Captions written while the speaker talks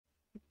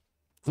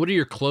What are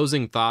your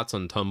closing thoughts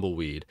on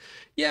Tumbleweed?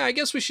 Yeah, I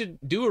guess we should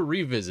do a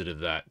revisit of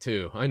that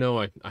too. I know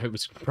I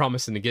was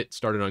promising to get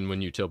started on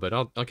WinUtil, but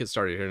I'll get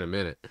started here in a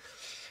minute.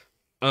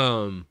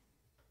 Um,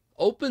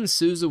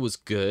 OpenSUSE was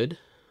good.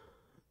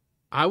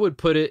 I would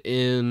put it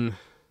in.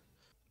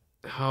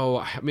 Oh,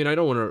 I mean, I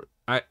don't want to.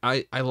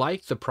 I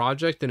liked the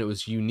project and it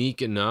was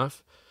unique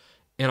enough,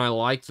 and I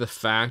liked the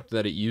fact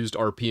that it used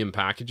RPM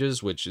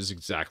packages, which is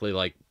exactly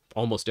like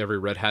almost every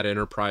Red Hat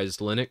Enterprise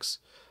Linux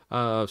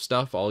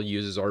stuff. All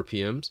uses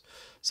RPMs,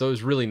 so it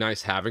was really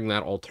nice having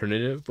that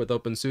alternative with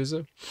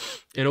OpenSUSE.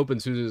 And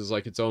OpenSUSE is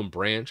like its own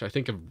branch. I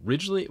think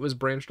originally it was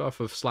branched off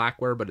of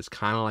Slackware, but it's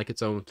kind of like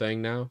its own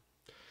thing now.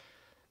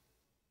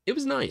 It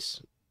was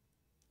nice.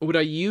 Would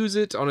I use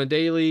it on a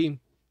daily?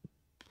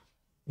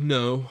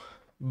 No,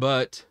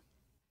 but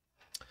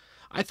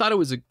I thought it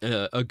was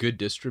a good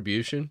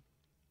distribution.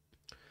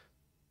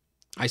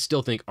 I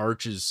still think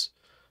Arch is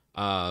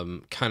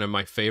kind of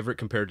my favorite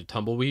compared to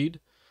Tumbleweed,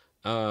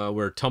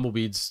 where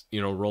Tumbleweed's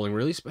rolling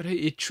release, but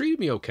it treated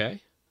me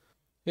okay.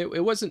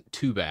 It wasn't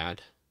too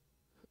bad.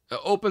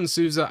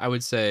 OpenSUSE, I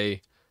would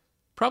say,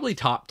 probably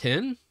top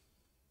 10.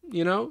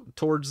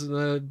 Towards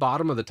the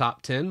bottom of the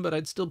top 10, but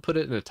I'd still put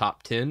it in a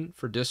top 10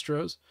 for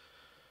distros.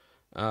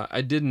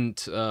 I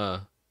didn't.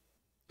 I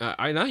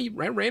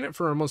ran it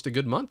for almost a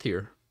good month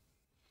here.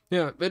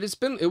 Yeah, but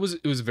it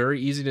was very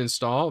easy to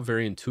install,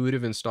 very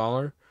intuitive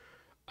installer.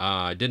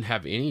 I didn't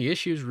have any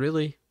issues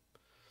really,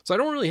 so I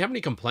don't really have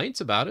any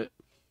complaints about it.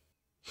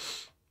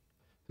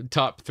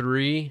 Top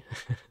three,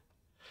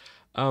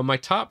 my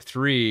top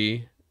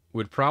three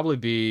would probably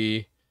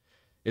be.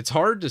 It's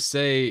hard to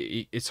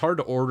say. It's hard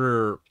to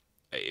order.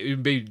 It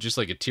would be just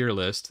like a tier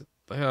list.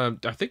 I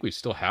think we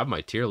still have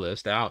my tier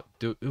list out.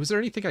 Was there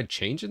anything I'd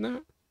change in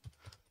that?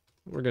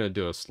 We're gonna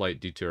do a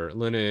slight detour.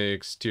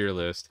 Linux tier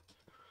list.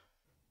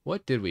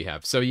 What did we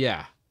have? So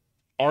yeah,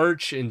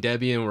 Arch and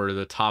Debian were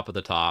the top of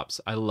the tops.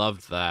 I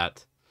loved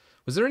that.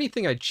 Was there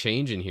anything I'd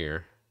change in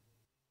here?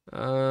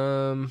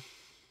 No.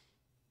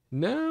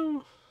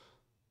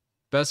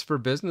 Best for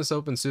business,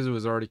 OpenSUSE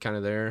was already kind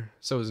of there.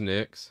 So was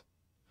Nix,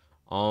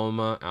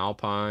 Alma,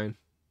 Alpine.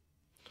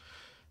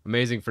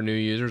 Amazing for new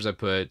users. I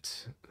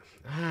put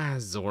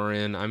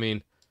Zorin. I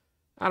mean,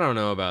 I don't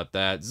know about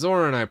that.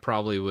 Zorin, I'd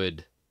probably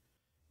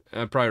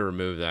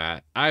remove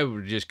that. I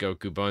would just go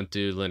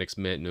Kubuntu, Linux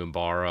Mint,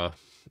 Numbara.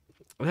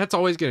 That's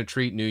always going to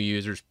treat new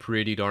users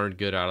pretty darn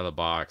good out of the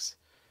box.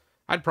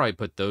 I'd probably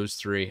put those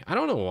three. I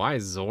don't know why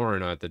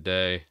Zorin at the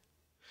day.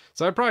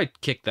 So I'd probably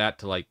kick that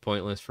to like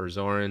pointless for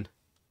Zorin.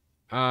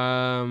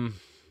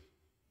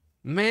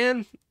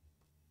 Man,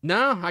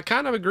 no, I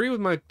kind of agree with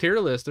my tier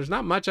list. There's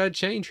not much I'd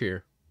change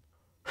here.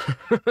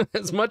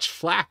 As much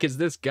flack as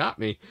this got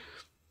me.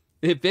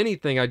 If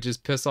anything, I'd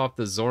just piss off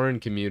the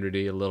Zorin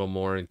community a little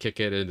more and kick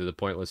it into the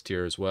pointless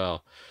tier as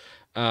well.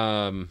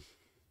 Yeah,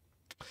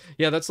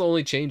 that's the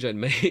only change I'd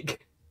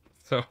make.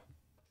 So,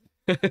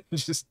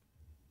 just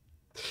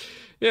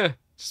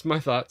my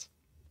thoughts.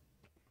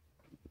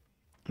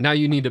 Now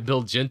you need to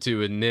build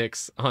Gentoo and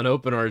Nix on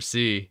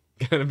OpenRC.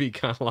 Gonna be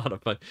kind of a lot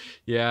of fun.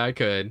 Yeah, I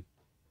could.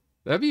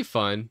 That'd be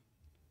fun.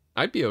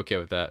 I'd be okay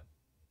with that.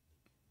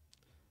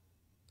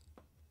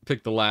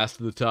 Pick the last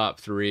of the top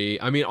three.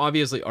 I mean,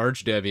 obviously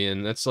Arch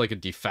Debian, that's like a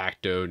de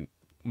facto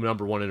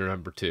number one and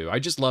number two. I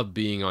just love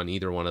being on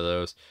either one of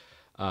those.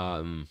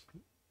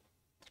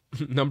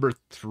 Number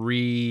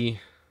three,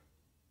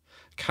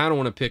 kind of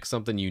want to pick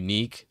something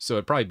unique, so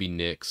it'd probably be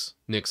Nix.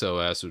 Nix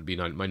OS would be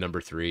my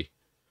number three.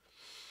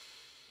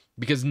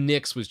 Because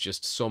Nix was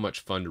just so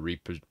much fun to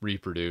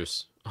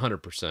reproduce.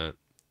 100%.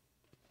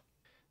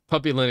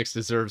 Puppy Linux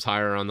deserves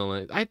higher on the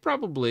list.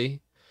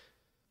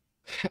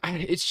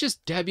 It's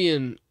just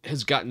Debian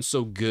has gotten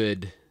so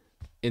good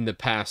in the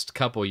past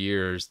couple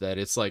years that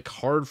it's like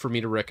hard for me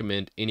to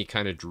recommend any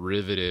kind of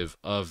derivative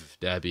of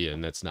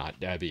Debian that's not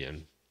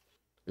Debian.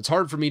 It's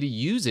hard for me to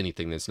use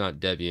anything that's not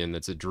Debian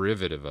that's a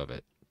derivative of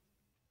it.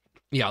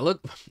 Yeah,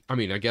 look, I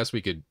mean, I guess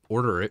we could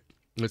order it.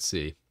 Let's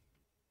see.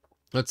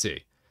 Let's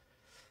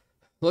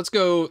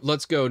go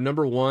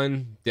number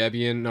one,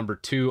 Debian. Number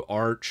two,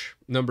 Arch.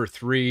 Number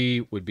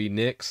three would be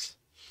Nix.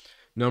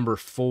 Number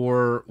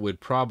four would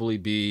probably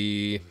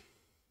be...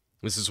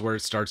 This is where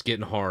it starts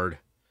getting hard.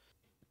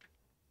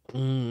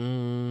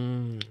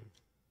 Number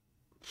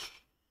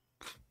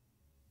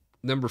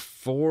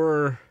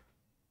four...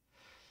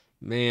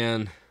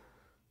 Man,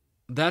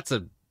 that's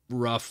a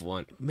rough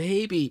one.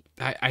 Maybe...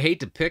 I hate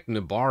to pick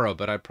Nabara,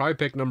 but I'd probably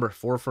pick number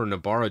four for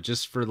Nabara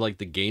just for like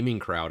the gaming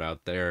crowd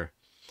out there.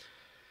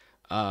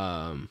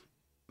 Five,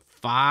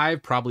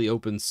 probably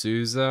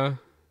OpenSUSE.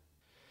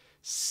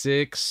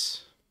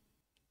 Six...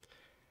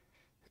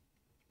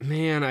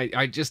 Man,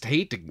 I just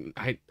hate to...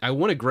 I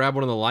want to grab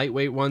one of the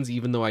lightweight ones,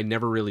 even though I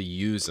never really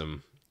use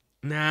them.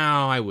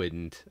 No, I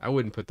wouldn't. I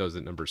wouldn't put those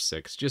at number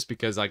six, just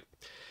because I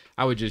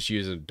would just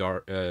use a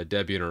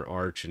Debian or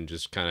Arch and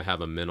just kind of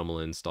have a minimal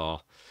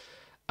install.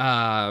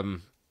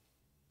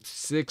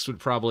 Six would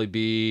probably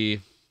be...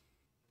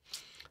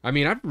 I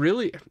mean,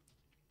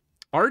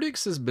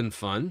 Artix has been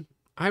fun.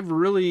 I've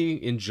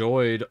really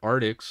enjoyed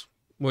Artix.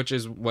 which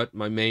is what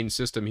my main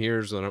system here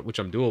is, which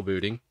I'm dual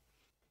booting.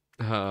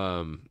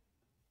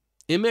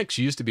 MX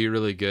used to be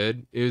really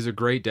good. It was a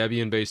great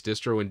Debian-based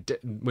distro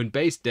when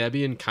base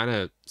Debian kind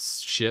of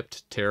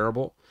shipped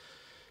terrible.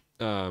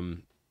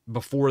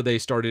 Before they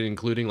started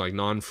including like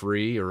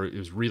non-free, or it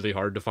was really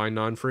hard to find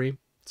non-free.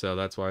 So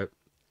that's why.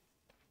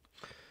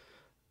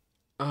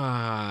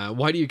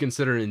 Why do you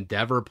consider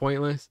Endeavor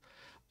pointless?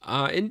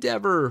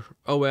 Endeavor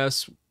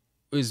OS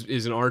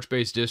is an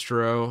Arch-based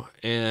distro,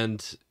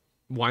 and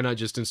why not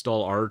just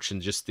install Arch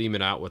and just theme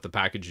it out with the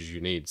packages you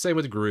need? Same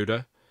with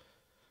Garuda,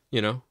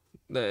 you know,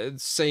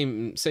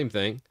 same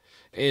thing.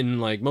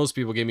 And like most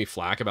people gave me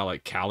flack about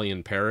like Kali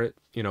and Parrot,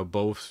 you know,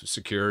 both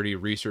security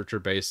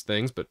researcher-based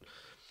things, but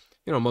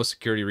you know, most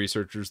security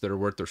researchers that are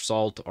worth their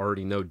salt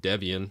already know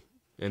Debian,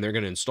 and they're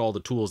going to install the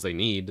tools they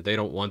need. They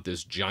don't want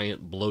this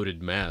giant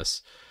bloated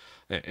mess.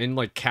 And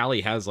like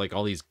Kali has like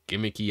all these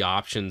gimmicky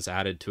options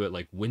added to it,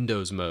 like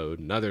Windows mode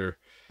and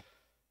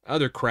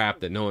other crap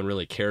that no one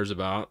really cares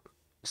about.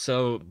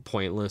 So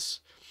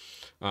pointless.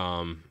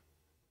 When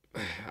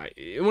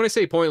I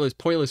say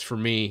pointless for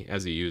me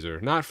as a user,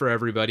 not for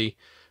everybody.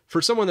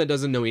 For someone that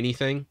doesn't know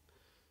anything,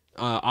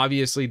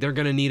 obviously they're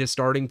going to need a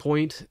starting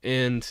point,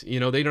 and you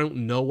know, they don't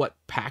know what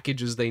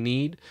packages they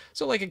need.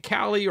 So like a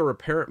Kali or a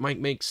Parrot might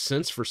make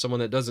sense for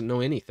someone that doesn't know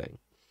anything.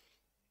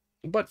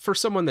 But for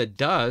someone that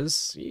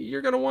does,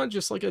 you're going to want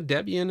just like a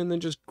Debian, and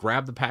then just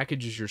grab the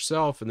packages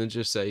yourself and then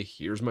just say,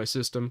 here's my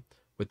system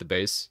with the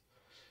base,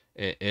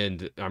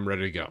 and I'm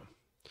ready to go.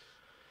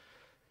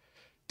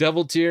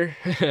 Devil Tier,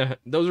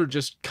 those are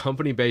just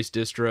company-based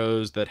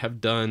distros that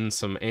have done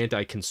some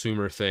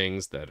anti-consumer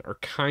things that are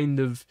kind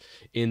of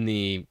in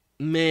the,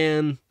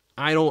 man,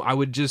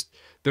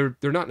 they're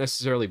not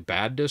necessarily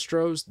bad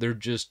distros. They're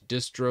just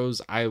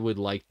distros I would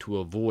like to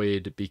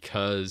avoid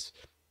because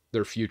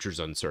their future's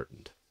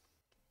uncertain.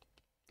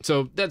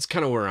 So that's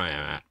kind of where I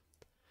am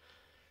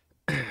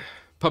at.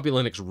 Puppy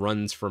Linux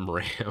runs from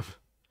RAM.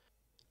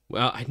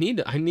 Well, I need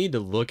to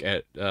look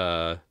at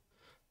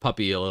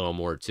Puppy a little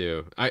more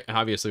too.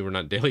 Obviously we're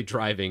not daily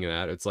driving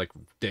that. It's like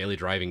daily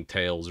driving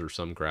Tails or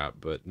some crap,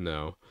 but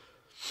no.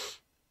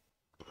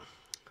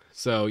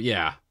 So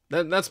yeah,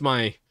 that's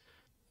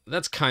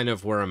kind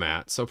of where I'm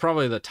at. So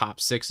probably the top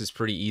 6 is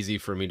pretty easy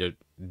for me to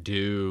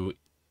do.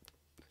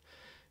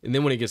 And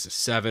then when it gets to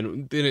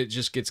 7, then it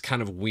just gets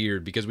kind of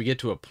weird, because we get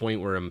to a point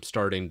where I'm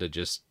starting to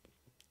just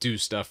do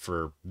stuff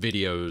for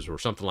videos or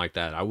something like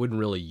that. I wouldn't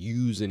really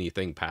use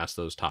anything past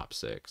those top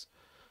 6.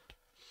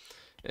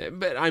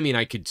 But I mean,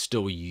 I could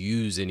still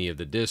use any of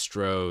the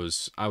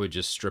distros. I would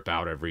just strip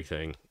out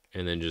everything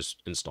and then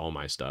just install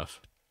my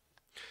stuff.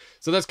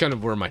 So that's kind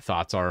of where my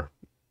thoughts are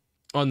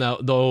on the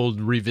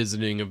old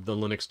revisiting of the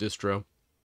Linux distro.